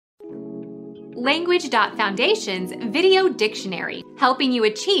Language.Foundation's Video Dictionary, helping you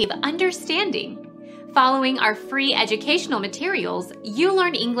achieve understanding. Following our free educational materials, you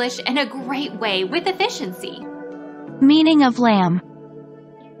learn English in a great way with efficiency. Meaning of lamb.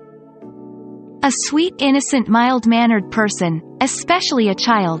 A sweet, innocent, mild-mannered person, especially a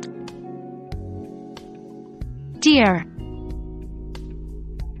child. Dear.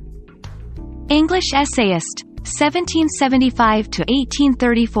 English essayist, 1775 to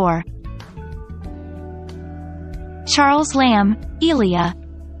 1834. Charles Lamb, Elia.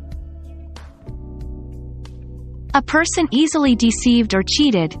 A person easily deceived or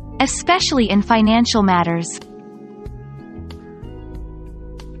cheated, especially in financial matters.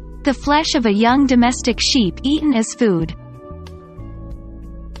 The flesh of a young domestic sheep eaten as food.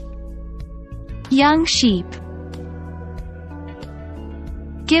 Young sheep.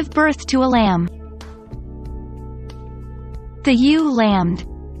 Give birth to a lamb. The ewe lambed.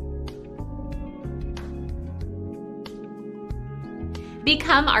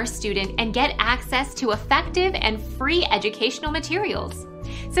 Become our student and get access to effective and free educational materials.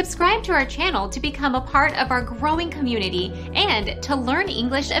 Subscribe to our channel to become a part of our growing community and to learn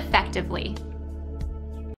English effectively.